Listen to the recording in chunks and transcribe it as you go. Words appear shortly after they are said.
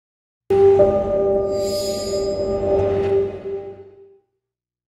Hello,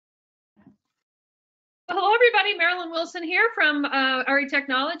 everybody. Marilyn Wilson here from RE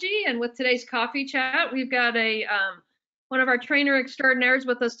Technology, and with today's coffee chat, we've got one of our trainer extraordinaires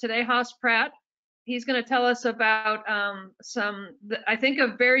with us today, Haas Pratt. He's going to tell us about I think,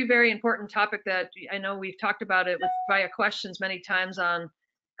 a very, very important topic that I know we've talked about it via questions many times on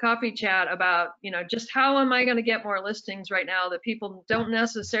coffee chat about, just how am I going to get more listings right now that people don't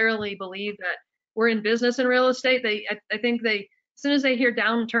necessarily believe that we're in business in real estate. I think as soon as they hear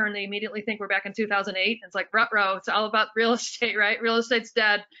downturn, they immediately think we're back in 2008. It's like, ruh-roh, it's all about real estate, right? Real estate's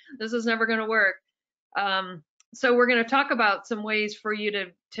dead. This is never going to work. So we're going to talk about some ways for you to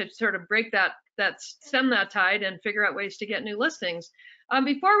sort of break stem that tide and figure out ways to get new listings.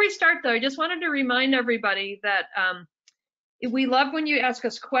 Before we start, though, I just wanted to remind everybody that we love when you ask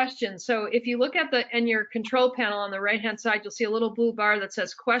us questions. So if you look at in your control panel on the right-hand side, you'll see a little blue bar that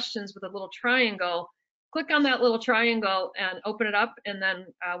says questions with a little triangle. Click on that little triangle and open it up, and then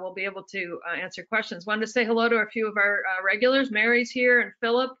we'll be able to answer questions. Wanted to say hello to a few of our regulars. Mary's here, and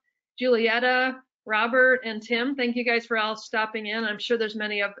Philip, Julietta, Robert, and Tim. Thank you guys for all stopping in. I'm sure there's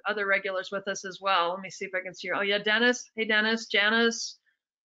many other regulars with us as well. Let me see if I can see. Oh yeah, Dennis. Hey Dennis, Janice.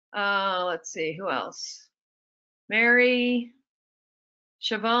 Let's see, who else? Mary,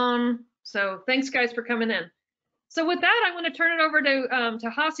 Siobhan. So thanks guys for coming in. So with that, I'm going to turn it over to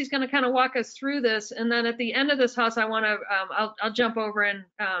Haas. He's going to kind of walk us through this, and then at the end of this, Haas, I want to I'll jump over and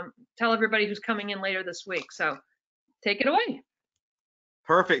tell everybody who's coming in later this week. So take it away.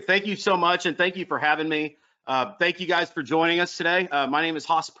 Perfect. Thank you so much, and thank you for having me. Thank you guys for joining us today. My name is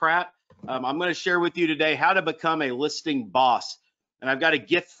Haas Pratt. I'm going to share with you today how to become a listing boss, and I've got a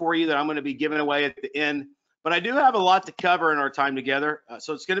gift for you that I'm going to be giving away at the end. But I do have a lot to cover in our time together,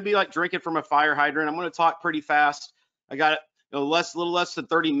 so it's going to be like drinking from a fire hydrant. I'm going to talk pretty fast. I got a little less than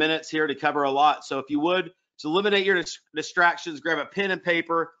 30 minutes here to cover a lot. So if you would, to eliminate your distractions, grab a pen and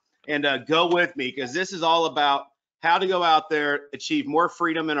paper and go with me, because this is all about how to go out there, achieve more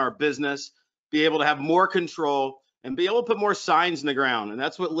freedom in our business, be able to have more control, and be able to put more signs in the ground. And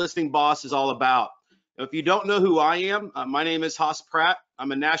that's what Listing Boss is all about. If you don't know who I am, my name is Haas Pratt.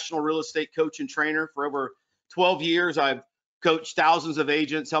 I'm a national real estate coach and trainer. For over 12 years, I've coached thousands of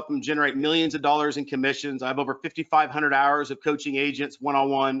agents, helped them generate millions of dollars in commissions. I have over 5,500 hours of coaching agents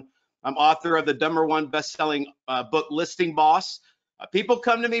one-on-one. I'm author of the #1 best-selling book, Listing Boss. People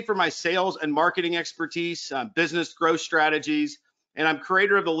come to me for my sales and marketing expertise, business growth strategies, and I'm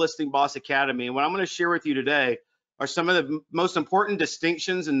creator of the Listing Boss Academy. And what I'm going to share with you today are some of the most important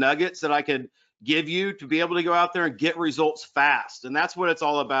distinctions and nuggets that I could give you to be able to go out there and get results fast. And that's what it's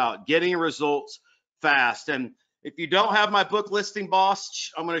all about, getting results fast. And if you don't have my book, Listing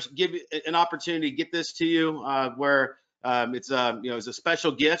Boss, I'm going to give you an opportunity to get this to you where it's a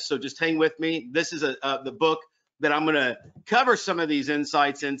special gift. So just hang with me. This is the book that I'm going to cover some of these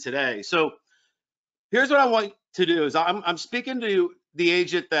insights in today. So here's what I want to do is I'm speaking to the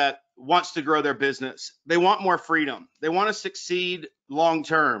agent that wants to grow their business. They want more freedom. They want to succeed long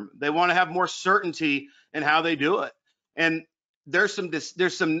term. They want to have more certainty in how they do it. And there's some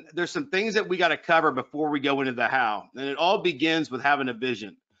things that we got to cover before we go into the how. And it all begins with having a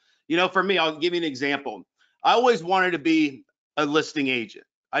vision. For me, I'll give you an example. I always wanted to be a listing agent.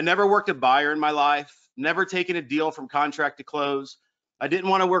 I never worked a buyer in my life, never taken a deal from contract to close. I didn't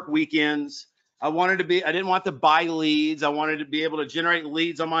want to work weekends. I didn't want to buy leads. I wanted to be able to generate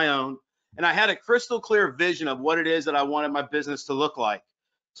leads on my own. And I had a crystal clear vision of what it is that I wanted my business to look like.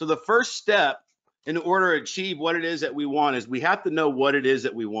 So the first step in order to achieve what it is that we want is we have to know what it is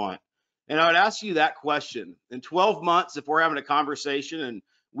that we want. And I would ask you that question. In 12 months, if we're having a conversation and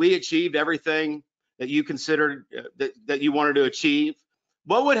we achieved everything that you considered that you wanted to achieve,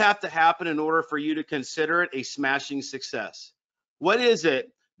 what would have to happen in order for you to consider it a smashing success? What is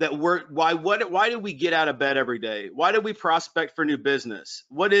it that why do we get out of bed every day? Why do we prospect for new business?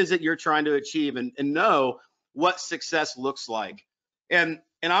 What is it you're trying to achieve, and know what success looks like? And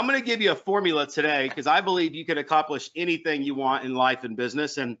I'm going to give you a formula today because I believe you can accomplish anything you want in life and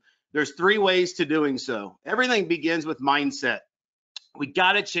business. And there's 3 ways to doing so. Everything begins with mindset. We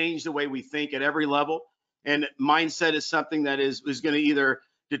got to change the way we think at every level. And mindset is something that is going to either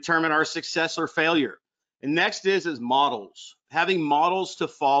determine our success or failure. And next is models, having models to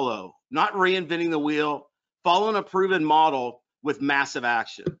follow, not reinventing the wheel, following a proven model with massive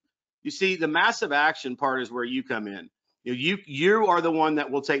action. You see, the massive action part is where you come in. You are the one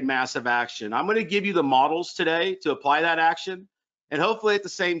that will take massive action. I'm going to give you the models today to apply that action, and hopefully at the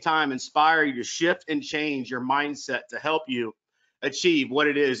same time inspire you to shift and change your mindset to help you achieve what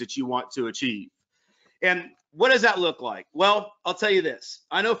it is that you want to achieve. And what does that look like? Well, I'll tell you this.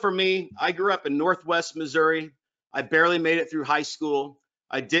 I know for me, I grew up in Northwest Missouri. I barely made it through high school.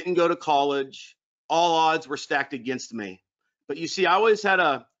 I didn't go to college. All odds were stacked against me. But you see, I always had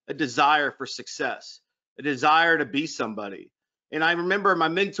a desire for success, a desire to be somebody. And I remember my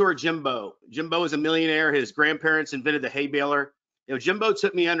mentor, Jimbo. Jimbo was a millionaire. His grandparents invented the hay baler. You know, Jimbo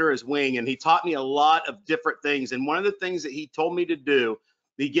took me under his wing and he taught me a lot of different things. And one of the things that he told me to do,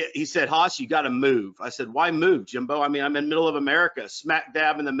 he said, Haas, you got to move. I said, why move, Jimbo? I mean, I'm in the middle of America, smack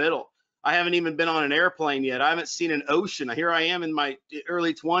dab in the middle. I haven't even been on an airplane yet. I haven't seen an ocean. Here I am in my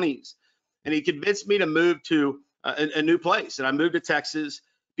early 20s. And he convinced me to move to a new place. And I moved to Texas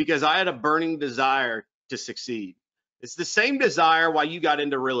because I had a burning desire to succeed. It's the same desire why you got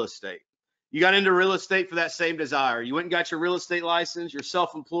into real estate. You got into real estate for that same desire. You went and got your real estate license. You're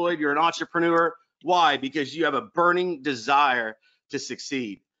self-employed. You're an entrepreneur. Why? Because you have a burning desire to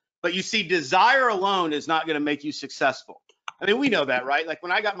succeed. But you see, desire alone is not going to make you successful. I mean, we know that, right? Like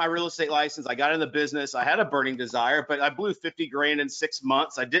when I got my real estate license, I got in the business. I had a burning desire, but I blew 50 grand in 6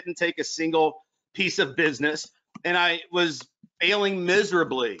 months. I didn't take a single piece of business, and I was failing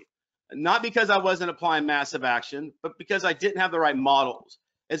miserably. Not because I wasn't applying massive action, but because I didn't have the right models.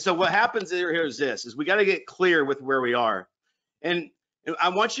 And so what happens here is this, is we got to get clear with where we are. And I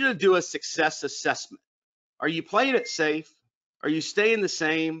want you to do a success assessment. Are you playing it safe? Are you staying the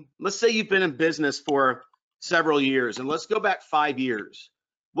same? Let's say you've been in business for several years, and let's go back 5 years.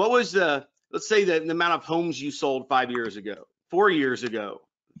 What was let's say the amount of homes you sold 5 years ago, 4 years ago,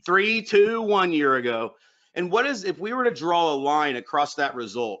 3, 2, 1 year ago? And what is, if we were to draw a line across that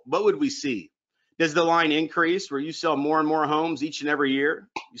result, what would we see? Does the line increase where you sell more and more homes each and every year?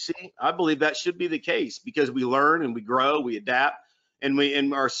 You see, I believe that should be the case because we learn and we grow, we adapt,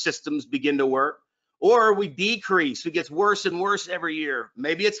 and our systems begin to work. Or we decrease, it gets worse and worse every year.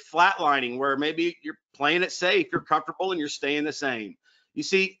 Maybe it's flatlining where maybe you're playing it safe, you're comfortable, and you're staying the same. You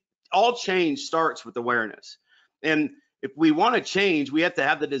see, all change starts with awareness. And if we want to change, we have to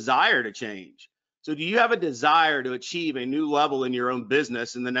have the desire to change. So do you have a desire to achieve a new level in your own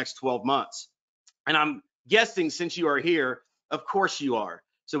business in the next 12 months? And I'm guessing since you are here, of course you are.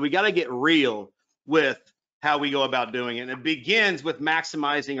 So we got to get real with how we go about doing it. And it begins with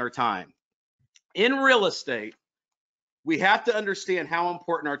maximizing our time. In real estate, we have to understand how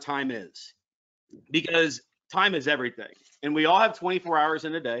important our time is because time is everything. And we all have 24 hours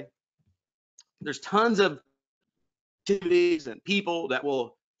in a day. There's tons of activities and people that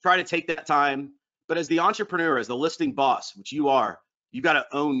will try to take that time. But as the entrepreneur, as the listing boss, which you are, you got to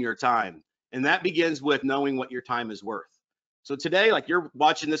own your time. And that begins with knowing what your time is worth. So today, like you're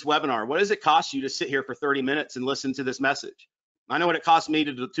watching this webinar, what does it cost you to sit here for 30 minutes and listen to this message? I know what it costs me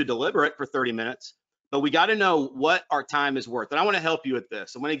to deliver it for 30 minutes, but we got to know what our time is worth. And I want to help you with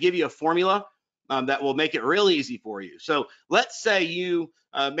this. I'm going to give you a formula that will make it real easy for you. So let's say you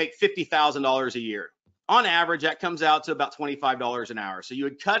make $50,000 a year. On average, that comes out to about $25 an hour. So you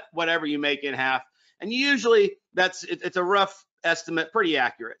would cut whatever you make in half. And usually it's a rough estimate, pretty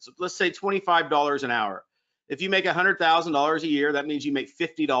accurate. So let's say $25 an hour. If you make $100,000 a year, that means you make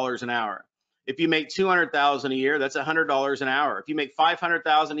 $50 an hour. If you make $200,000 a year, that's $100 an hour. If you make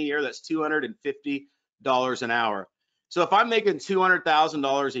 $500,000 a year, that's $250 an hour. So if I'm making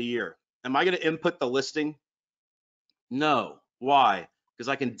 $200,000 a year, am I going to input the listing? No. Why? Because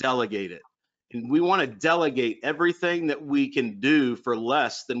I can delegate it. And we want to delegate everything that we can do for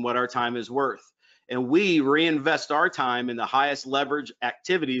less than what our time is worth. And we reinvest our time in the highest leverage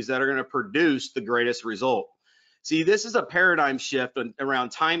activities that are going to produce the greatest result. See, this is a paradigm shift around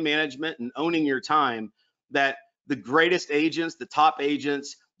time management and owning your time that the greatest agents, the top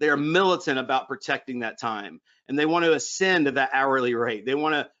agents, they are militant about protecting that time. And they want to ascend to that hourly rate. They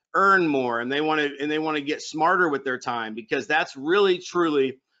want to earn more and they want to get smarter with their time because that's really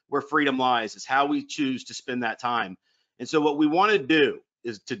truly where freedom lies, is how we choose to spend that time. And so what we want to do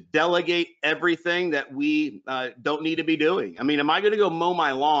is to delegate everything that we don't need to be doing. I mean, am I going to go mow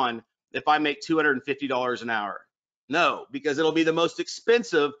my lawn if I make $250 an hour? No, because it'll be the most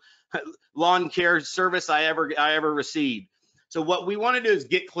expensive lawn care service I ever received. So what we want to do is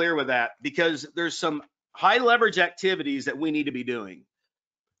get clear with that because there's some high leverage activities that we need to be doing.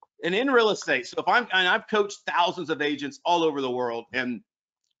 And in real estate, so I've coached thousands of agents all over the world, and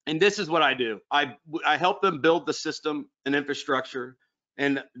this is what I do. I help them build the system and infrastructure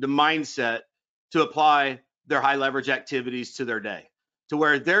and the mindset to apply their high leverage activities to their day, to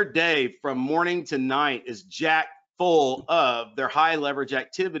where their day from morning to night is jacked full of their high leverage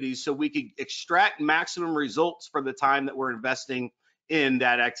activities so we can extract maximum results for the time that we're investing in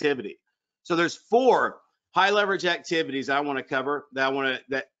that activity. So there's 4 high leverage activities I want to cover that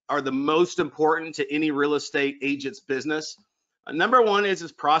are the most important to any real estate agent's business. Number one is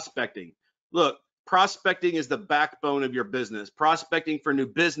prospecting. Look, prospecting is the backbone of your business. Prospecting for new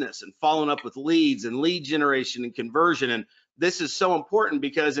business and following up with leads and lead generation and conversion. And this is so important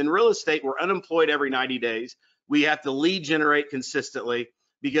because in real estate, we're unemployed every 90 days. We have to lead generate consistently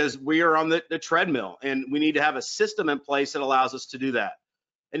because we are on the treadmill, and we need to have a system in place that allows us to do that.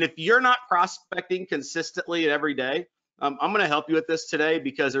 And if you're not prospecting consistently every day, I'm going to help you with this today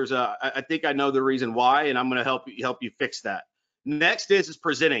because I think I know the reason why, and I'm going to help you fix that. Next is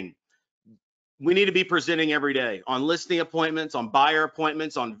presenting. We need to be presenting every day on listing appointments, on buyer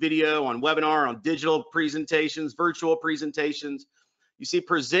appointments, on video, on webinar, on digital presentations, virtual presentations. You see,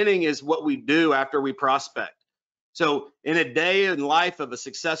 presenting is what we do after we prospect. So in a day in life of a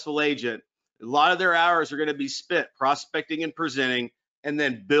successful agent, a lot of their hours are going to be spent prospecting and presenting, and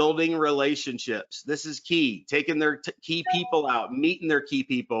then building relationships. This is key. Taking their key people out, meeting their key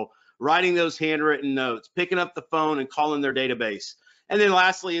people, writing those handwritten notes, picking up the phone and calling their database. And then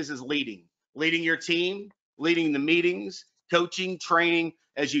lastly is leading your team, leading the meetings, coaching, training.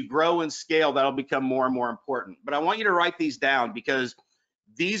 As you grow and scale, that'll become more and more important. But I want you to write these down because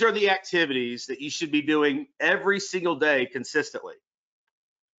these are the activities that you should be doing every single day consistently.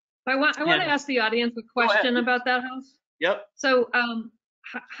 I want to ask the audience a question about that, House. Yep. So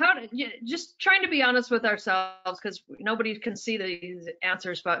just trying to be honest with ourselves, because nobody can see these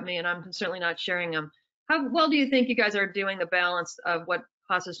answers but me, and I'm certainly not sharing them. How well do you think you guys are doing the balance of what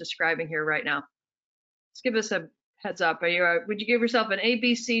Haas is describing here right now? Let's give us a heads up. Would you give yourself an A,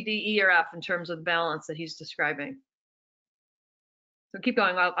 B, C, D, E, or F in terms of the balance that he's describing? So keep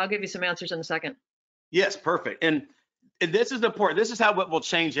going. I'll give you some answers in a second. Yes, perfect. And this is important. This is how it will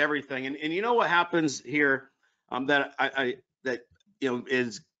change everything. And you know what happens here that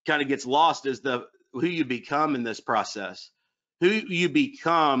is kind of gets lost is who you become in this process. Who you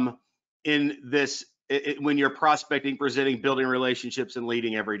become in this when you're prospecting, presenting, building relationships, and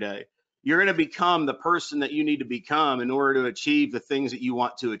leading every day. You're going to become the person that you need to become in order to achieve the things that you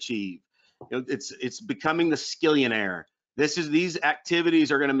want to achieve. It's becoming the skillionaire. These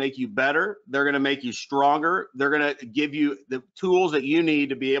activities are going to make you better. They're going to make you stronger. They're going to give you the tools that you need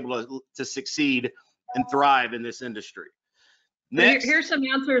to be able to succeed and thrive in this industry. Next, here's some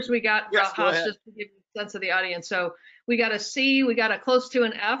answers we got, yes, Haas, just to give you a sense of the audience. So we got a C, we got a close to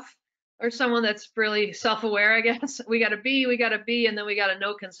an F, or someone that's really self-aware, I guess. We got a B, and then we got a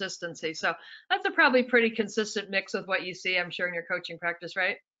no consistency. So that's a probably pretty consistent mix with what you see, I'm sure, in your coaching practice,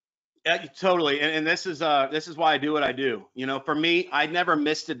 right? Yeah, totally. And this is why I do what I do. For me, I never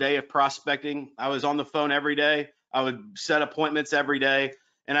missed a day of prospecting. I was on the phone every day. I would set appointments every day,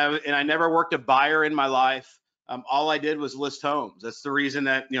 and I never worked a buyer in my life. All I did was list homes. That's the reason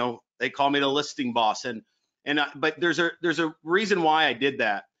that they call me the listing boss. But there's a reason why I did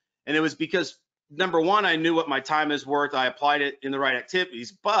that, and it was because number one, I knew what my time is worth. I applied it in the right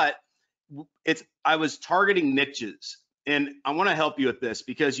activities, but I was targeting niches. And I want to help you with this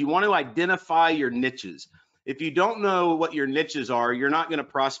because you want to identify your niches. If you don't know what your niches are, you're not going to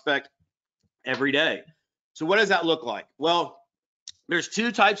prospect every day. So what does that look like? Well, there's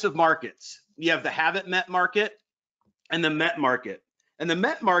two types of markets. You have the haven't met market and the met market. And the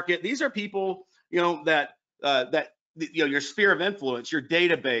met market, these are people, that your sphere of influence, your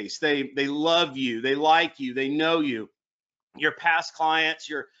database, they love you, they like you, they know you, your past clients,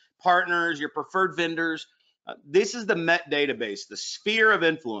 your partners, your preferred vendors. This is the MET database, the sphere of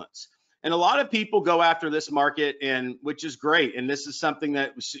influence. And a lot of people go after this market, which is great. And this is something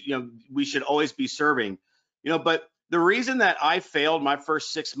that we should always be serving. But the reason that I failed my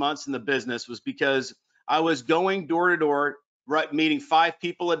first 6 months in the business was because I was going door to door, meeting 5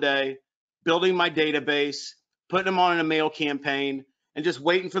 people a day, building my database, putting them on a mail campaign, and just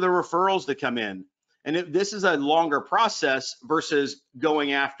waiting for the referrals to come in. And this is a longer process versus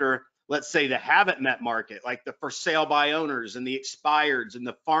going after, let's say, the haven't met market, like the for sale by owners and the expireds in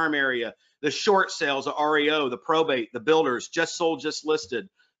the farm area, the short sales, the REO, the probate, the builders, just sold, just listed,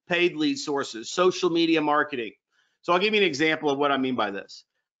 paid lead sources, social media marketing. So I'll give you an example of what I mean by this.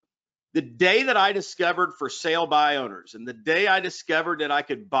 The day that I discovered for sale by owners and the day I discovered that I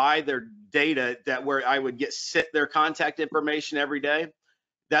could buy their data, where I would get their contact information every day,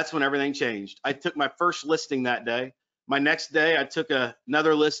 that's when everything changed. I took my first listing that day. My next day, I took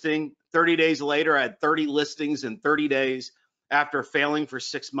another listing. 30 days later, I had 30 listings in 30 days after failing for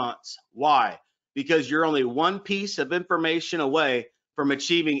 6 months. Why? Because you're only one piece of information away from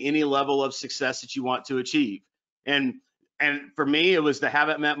achieving any level of success that you want to achieve. And for me, it was the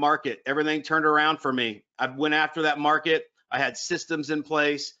haven't met market. Everything turned around for me. I went after that market. I had systems in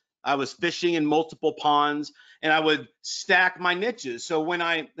place. I was fishing in multiple ponds, and I would stack my niches. So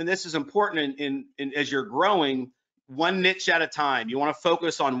and this is important as you're growing, one niche at a time. You want to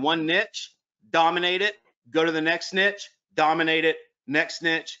focus on one niche, dominate it, go to the next niche, dominate it, next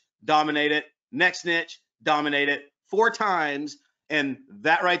niche, dominate it, next niche, dominate it 4 times. And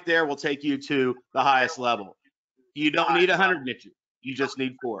that right there will take you to the highest level. You don't need 100 niches. You just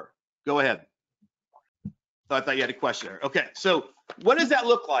need 4. Go ahead. So I thought you had a question there. Okay, so what does that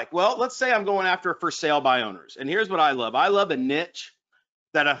look like? Well, let's say I'm going after for sale by owners. And here's what I love. I love a niche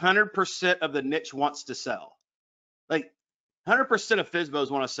that 100% of the niche wants to sell. Like 100% of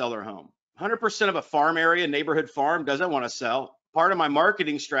FSBOs want to sell their home. 100% of a farm area, neighborhood farm, doesn't want to sell. Part of my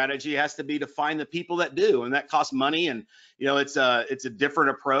marketing strategy has to be to find the people that do, and that costs money. And it's a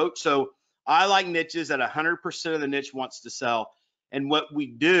different approach. So I like niches that 100% of the niche wants to sell. And what we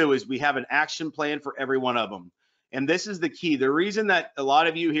do is we have an action plan for every one of them. And this is the key. The reason that a lot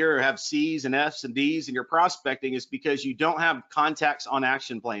of you here have C's and F's and D's in your prospecting is because you don't have contacts on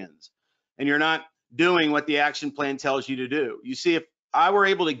action plans, and you're not doing what the action plan tells you to do. You see, if I were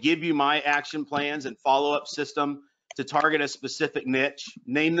able to give you my action plans and follow-up system to target a specific niche,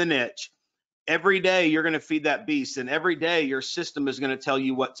 name the niche, every day you're going to feed that beast, and every day your system is going to tell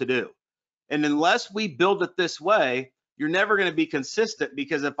you what to do. And unless we build it this way, you're never going to be consistent,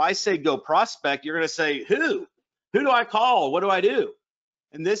 because if I say go prospect, you're going to say, who do I call? What do I do?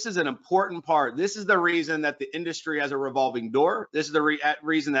 And this is an important part. This is the reason that the industry has a revolving door. This is the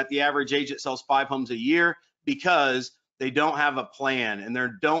reason that the average agent sells 5 homes a year, because they don't have a plan and they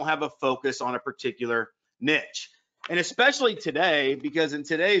don't have a focus on a particular niche. And especially today, because in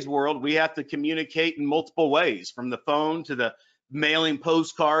today's world, we have to communicate in multiple ways, from the phone to the mailing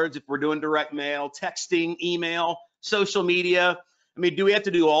postcards, if we're doing direct mail, texting, email, social media. I mean, do we have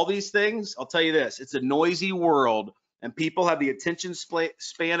to do all these things? I'll tell you this, it's a noisy world, and people have the attention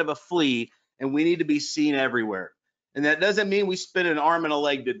span of a flea, and we need to be seen everywhere. And that doesn't mean we spend an arm and a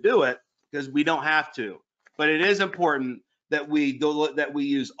leg to do it, because we don't have to. But it is important that we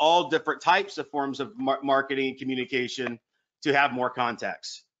use all different types of forms of marketing and communication to have more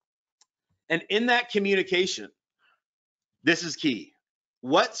contacts. And in that communication, this is key.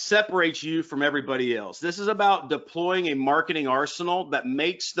 What separates you from everybody else? This is about deploying a marketing arsenal that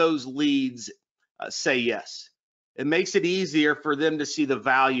makes those leads say yes. It makes it easier for them to see the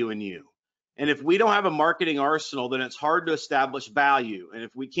value in you. And if we don't have a marketing arsenal, then it's hard to establish value. And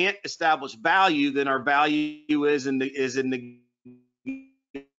if we can't establish value, then our value is in the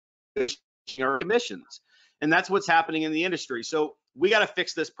our commissions. And that's what's happening in the industry. So we got to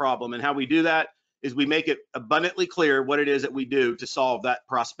fix this problem. And how we do that is we make it abundantly clear what it is that we do to solve that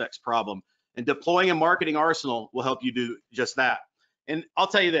prospect's problem. And deploying a marketing arsenal will help you do just that. And I'll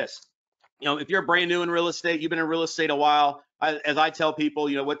tell you this, if you're brand new in real estate, you've been in real estate a while, as I tell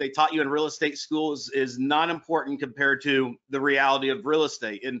people, what they taught you in real estate school is not important compared to the reality of real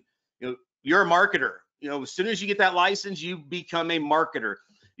estate. And you're a marketer. As soon as you get that license, you become a marketer.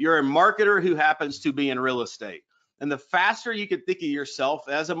 You're a marketer who happens to be in real estate. And the faster you can think of yourself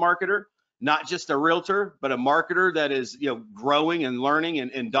as a marketer, not just a realtor, but a marketer that is growing and learning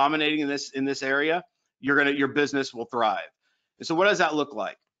and dominating in this area, your business will thrive. And so what does that look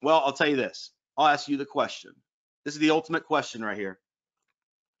like? Well, I'll tell you this. I'll ask you the question. This is the ultimate question right here.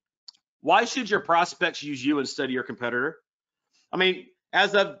 Why should your prospects use you instead of your competitor? I mean,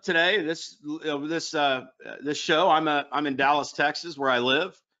 as of today, this show, I'm in Dallas, Texas, where I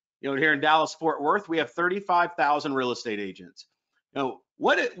live. Here in Dallas, Fort Worth, we have 35,000 real estate agents.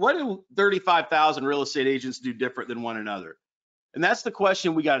 What do 35,000 real estate agents do different than one another? And that's the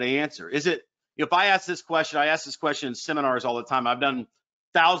question we got to answer. Is it, if I ask this question, I ask this question in seminars all the time. I've done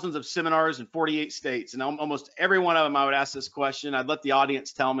thousands of seminars in 48 states, and almost every one of them I would ask this question. I'd let the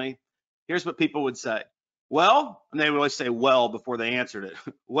audience tell me. Here's what people would say. Well, and they would always say well before they answered it.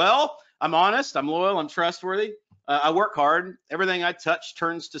 Well, I'm honest, I'm loyal, I'm trustworthy. I work hard. Everything I touch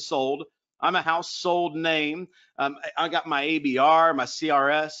turns to sold. I'm a household name. I got my ABR, my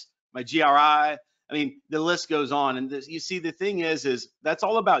CRS, my GRI. I mean, the list goes on. And you see, the thing is that's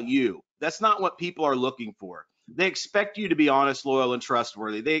all about you. That's not what people are looking for. They expect you to be honest, loyal, and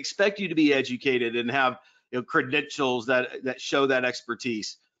trustworthy. They expect you to be educated and have credentials that show that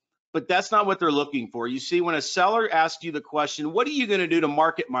expertise. But that's not what they're looking for. You see, when a seller asks you the question, what are you going to do to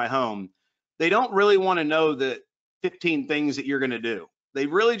market my home? They don't really want to know the 15 things that you're going to do. They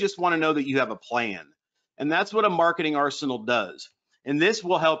really just want to know that you have a plan. And that's what a marketing arsenal does. And this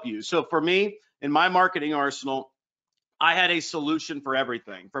will help you. So for me, in my marketing arsenal, I had a solution for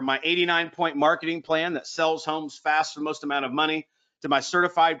everything, from my 89-point marketing plan that sells homes fast for most amount of money, to my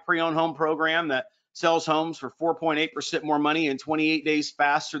certified pre-owned home program that sells homes for 4.8% more money in 28 days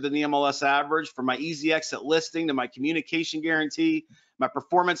faster than the MLS average. From my easy exit listing to my communication guarantee, my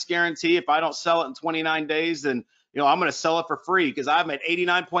performance guarantee, if I don't sell it in 29 days, then I'm going to sell it for free because I have an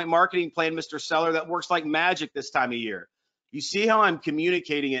 89-point marketing plan, Mr. Seller, that works like magic this time of year. You see how I'm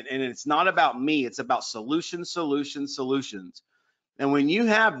communicating it, and it's not about me. It's about solutions, solutions, solutions. And when you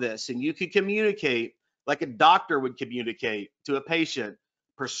have this and you can communicate like a doctor would communicate to a patient,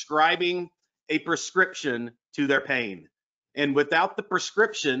 prescribing a prescription to their pain. And without the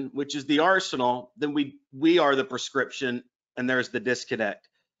prescription, which is the arsenal, then we are the prescription, and there's the disconnect.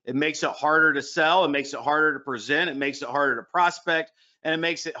 It makes it harder to sell, it makes it harder to present, it makes it harder to prospect, and it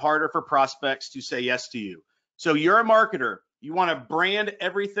makes it harder for prospects to say yes to you. So you're a marketer. You want to brand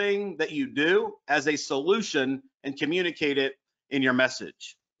everything that you do as a solution and communicate it in your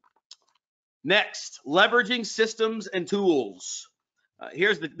message. Next, leveraging systems and tools.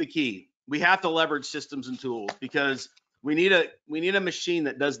 Here's the key. We have to leverage systems and tools because we need a machine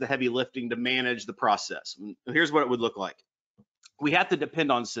that does the heavy lifting to manage the process. And here's what it would look like. We have to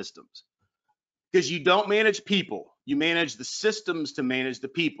depend on systems because you don't manage people. You manage the systems to manage the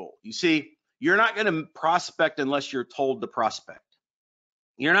people. You see, you're not going to prospect unless you're told to prospect.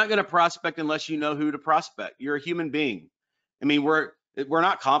 You're not going to prospect unless you know who to prospect. You're a human being. I mean, we're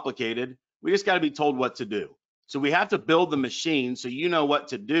not complicated. We just got to be told what to do. So we have to build the machine so you know what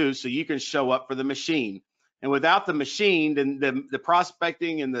to do so you can show up for the machine. And without the machine, then the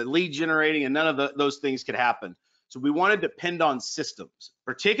prospecting and the lead generating and none of those things could happen. So we want to depend on systems,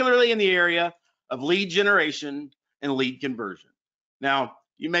 particularly in the area of lead generation and lead conversion. Now,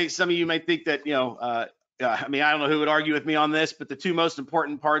 some of you may think that, I mean, I don't know who would argue with me on this, but the two most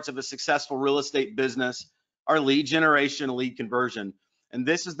important parts of a successful real estate business are lead generation and lead conversion. And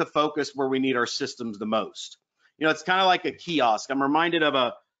this is the focus where we need our systems the most. It's kind of like a kiosk. I'm reminded of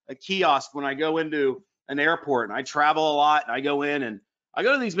a kiosk when I go into an airport and I travel a lot and I go in and I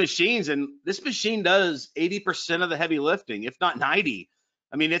go to these machines, and this machine does 80% of the heavy lifting, if not 90.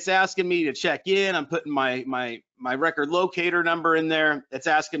 I mean, it's asking me to check in. I'm putting my record locator number in there. It's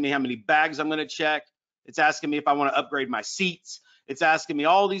asking me how many bags I'm going to check. It's asking me if I want to upgrade my seats. It's asking me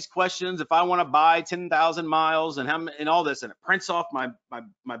all these questions. If I want to buy 10,000 miles and all this, and it prints off my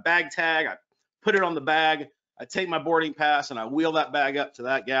bag tag. I put it on the bag. I take my boarding pass and I wheel that bag up to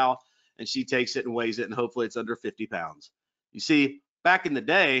that gal, and she takes it and weighs it, and hopefully it's under 50 pounds. You see, back in the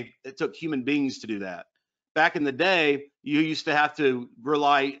day, it took human beings to do that. Back in the day, you used to have to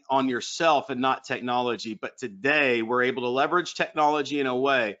rely on yourself and not technology. But today, we're able to leverage technology in a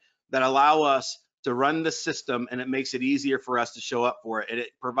way that allow us to run the system, and it makes it easier for us to show up for it. And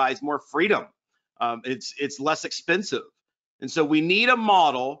it provides more freedom. It's less expensive. And so we need a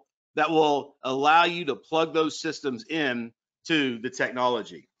model that will allow you to plug those systems in to the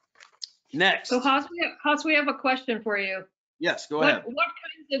technology. Next. So Haas, we have a question for you. Yes, go ahead.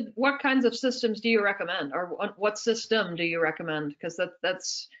 What kinds of systems do you recommend, or what system do you recommend? Because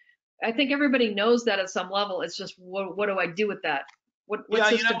that's I think everybody knows that at some level. It's just what do I do with that? What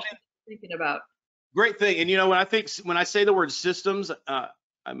system are you thinking about? Great thing. And when I say the word systems,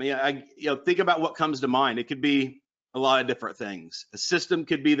 I mean, think about what comes to mind. It could be a lot of different things. A system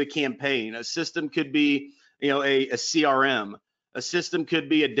could be the campaign. A system could be, a CRM. A system could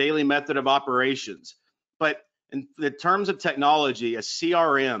be a daily method of operations. But in the terms of technology, a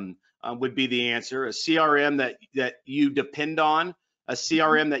CRM would be the answer. A CRM that you depend on. A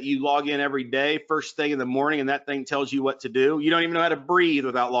CRM that you log in every day, first thing in the morning, and that thing tells you what to do. You don't even know how to breathe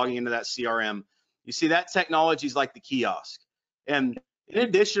without logging into that CRM. You see, that technology is like the kiosk. And in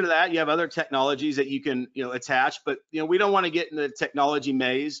addition to that, you have other technologies that you can, attach. But we don't want to get into the technology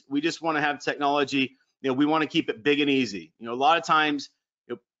maze. We just want to have technology. We want to keep it big and easy. A lot of times,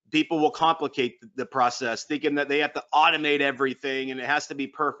 people will complicate the process, thinking that they have to automate everything and it has to be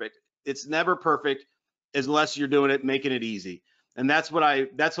perfect. It's never perfect unless you're doing it, making it easy. And that's what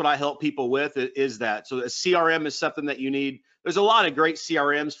I help people with is that. So a CRM is something that you need. There's a lot of great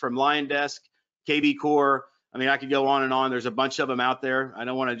CRMs from LionDesk, KB Core. I mean, I could go on and on. There's a bunch of them out there. I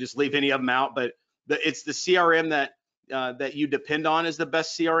don't want to just leave any of them out, but it's the CRM that you depend on is the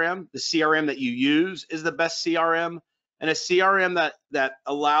best CRM. The CRM that you use is the best CRM, and a CRM that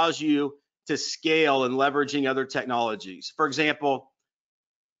allows you to scale and leveraging other technologies. For example,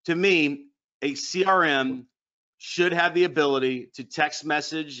 to me, a CRM should have the ability to text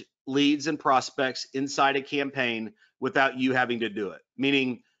message leads and prospects inside a campaign without you having to do it.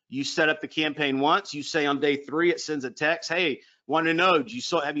 Meaning you set up the campaign once, you say on day 3, it sends a text, hey, want to know,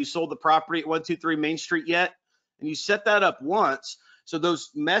 have you sold the property at 123 Main Street yet? And you set that up once, so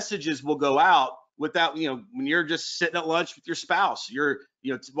those messages will go out without, when you're just sitting at lunch with your spouse, you're,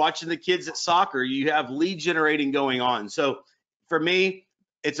 watching the kids at soccer, you have lead generating going on. So for me,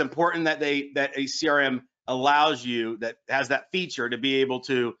 it's important that that a CRM allows you, that has that feature to be able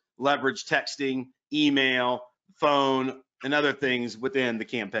to leverage texting, email, phone, and other things within the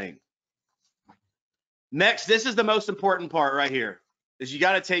campaign. Next, this is the most important part right here, is you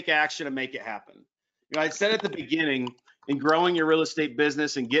got to take action and make it happen. I said at the beginning, in growing your real estate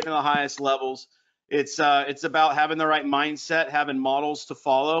business and getting to the highest levels, it's about having the right mindset, having models to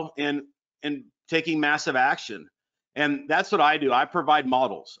follow, and taking massive action. And that's what I do. I provide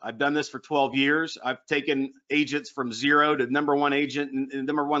models. I've done this for 12 years. I've taken agents from zero to number one agent and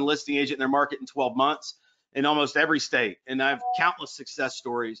number one listing agent in their market in 12 months in almost every state. And I have countless success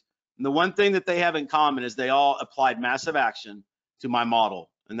stories. And the one thing that they have in common is they all applied massive action to my model,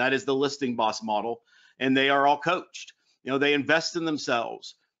 and that is the Listing Boss model. And they are all coached. They invest in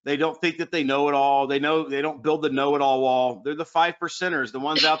themselves. They don't think that they know it all. They don't build the know-it-all wall. They're the 5%ers, the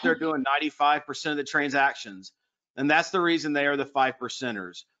ones out there doing 95% of the transactions. And that's the reason they are the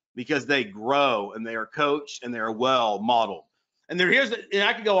 5%ers, because they grow and they are coached and they are well modeled. And and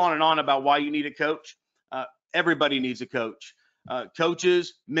I could go on and on about why you need a coach. Everybody needs a coach.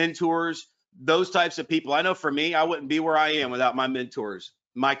 Coaches, mentors, those types of people. I know for me, I wouldn't be where I am without my mentors,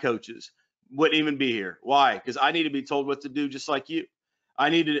 my coaches. Wouldn't even be here. Why? Because I need to be told what to do, just like you. I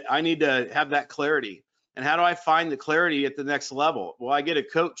need to have that clarity. And how do I find the clarity at the next level? Well, I get a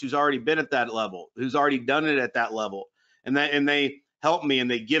coach who's already been at that level, who's already done it at that level, and they help me and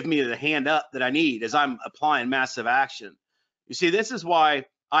they give me the hand up that I need as I'm applying massive action. You see, this is why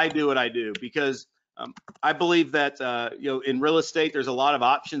I do what I do, because I believe that in real estate, there's a lot of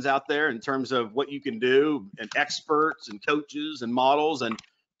options out there in terms of what you can do, and experts and coaches and models. And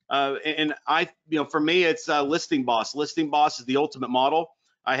I, for me, it's Listing Boss. Listing Boss is the ultimate model.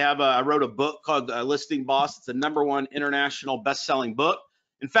 I wrote a book called Listing Boss. It's the #1 international best-selling book.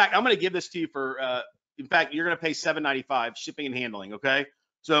 In fact, I'm going to give this to you for, in fact, you're going to pay $7.95 shipping and handling. Okay.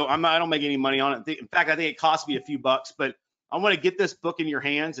 So I don't make any money on it. In fact, I think it cost me a few bucks, but I want to get this book in your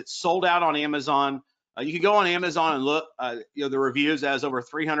hands. It's sold out on Amazon. You can go on Amazon and look, the reviews. It has over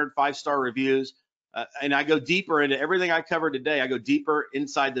 300 5-star reviews. And I go deeper into everything I covered today. I go deeper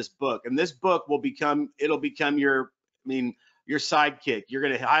inside this book, and this book it'll become your sidekick. You're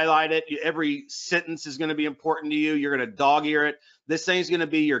going to highlight it. Every sentence is going to be important to you. You're going to dog ear it. This thing's going to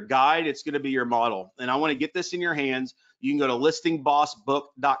be your guide. It's going to be your model. And I want to get this in your hands. You can go to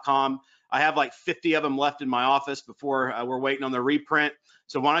listingbossbook.com. I have like 50 of them left in my office before we're waiting on the reprint.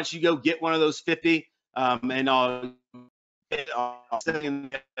 So why don't you go get one of those 50, and I'll send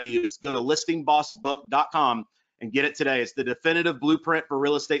you. Go to listingbossbook.com and get it today. It's the definitive blueprint for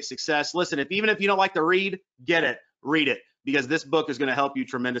real estate success. Listen, even if you don't like to read, get it, read it, because this book is going to help you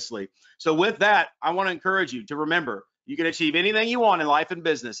tremendously. So with that, I want to encourage you to remember, you can achieve anything you want in life and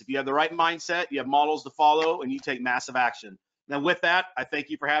business if you have the right mindset, you have models to follow, and you take massive action. Now with that, I thank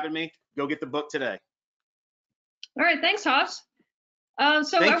you for having me. Go get the book today. All right, thanks, Hoss. So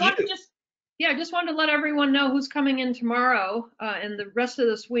Thank I want you. to just wanted to let everyone know who's coming in tomorrow and the rest of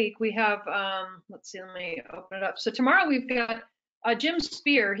this week. We have, let's see, let me open it up. So tomorrow we've got Jim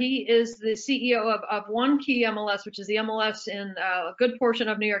Spear. He is the CEO of One Key MLS, which is the MLS in a good portion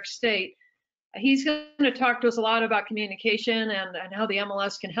of New York State. He's going to talk to us a lot about communication and how the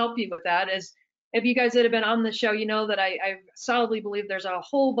MLS can help you with that. As if you guys that have been on the show, you know that I solidly believe there's a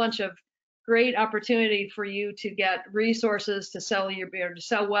whole bunch of great opportunity for you to get resources to sell to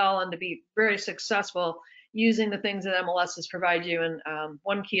sell well and to be very successful using the things that MLSs provide you. And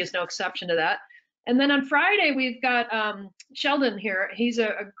One Key is no exception to that. And then on Friday, we've got Sheldon here. He's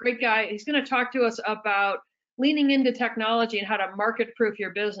a great guy. He's going to talk to us about leaning into technology and how to market proof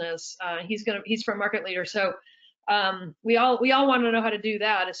your business. He's from Market Leader. So we all want to know how to do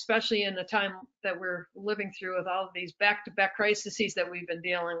that, especially in the time that we're living through with all of these back-to-back crises that we've been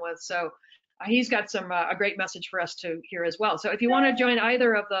dealing with. So he's got a great message for us to hear as well. So if you want to join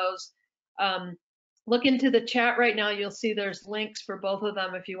either of those, look into the chat right now. You'll see there's links for both of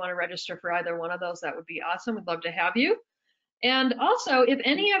them. If you want to register for either one of those, that would be awesome. We'd love to have you. And also, if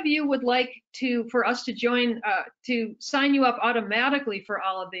any of you would like for us to join, to sign you up automatically for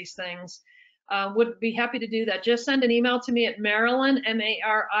all of these things, would be happy to do that. Just send an email to me at Marilyn,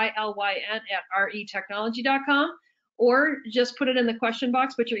 MARILYN @retechnology.com, or just put it in the question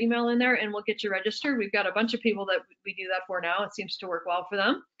box, put your email in there, and we'll get you registered. We've got a bunch of people that we do that for now. It seems to work well for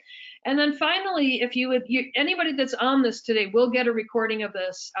them. And then finally, if anybody that's on this today will get a recording of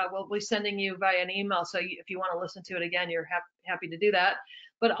this. We'll be sending you via an email. So if you want to listen to it again, you're happy to do that.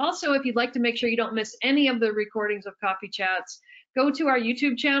 But also, if you'd like to make sure you don't miss any of the recordings of Coffee Chats, go to our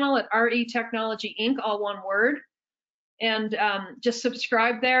YouTube channel at RE Technology Inc., all one word, and just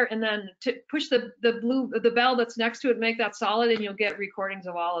subscribe there, and then push the bell that's next to it, make that solid, and you'll get recordings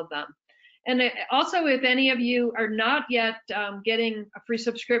of all of them. And also, if any of you are not yet getting a free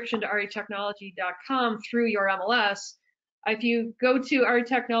subscription to retechnology.com through your MLS, if you go to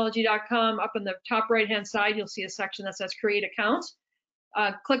retechnology.com, up in the top right-hand side, you'll see a section that says Create Account.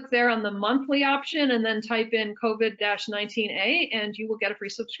 Click there on the monthly option, and then type in COVID-19A, and you will get a free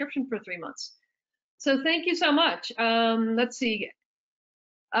subscription for 3 months. So thank you so much. Let's see.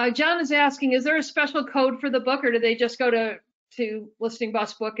 John is asking, is there a special code for the book, or do they just go to Listing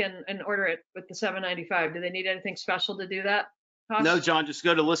Boss Book and order it with the $7.95? Do they need anything special to do that? Haas? No, John, just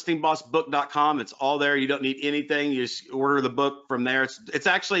go to listingbossbook.com. It's all there. You don't need anything. You just order the book from there. It's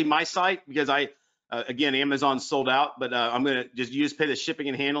actually my site, because again, Amazon's sold out, but I'm going to just pay the shipping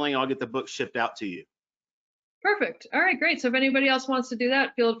and handling, and I'll get the book shipped out to you. Perfect. All right, great. So if anybody else wants to do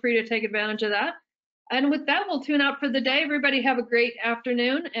that, feel free to take advantage of that. And with that, we'll tune out for the day. Everybody have a great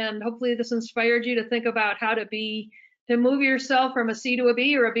afternoon, and hopefully this inspired you to think about how to move yourself from a C to a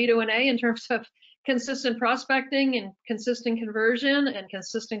B or a B to an A in terms of consistent prospecting and consistent conversion and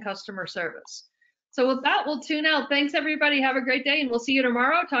consistent customer service. So with that, we'll tune out. Thanks, everybody. Have a great day, and we'll see you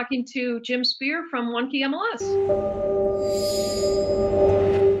tomorrow talking to Jim Spear from One Key MLS.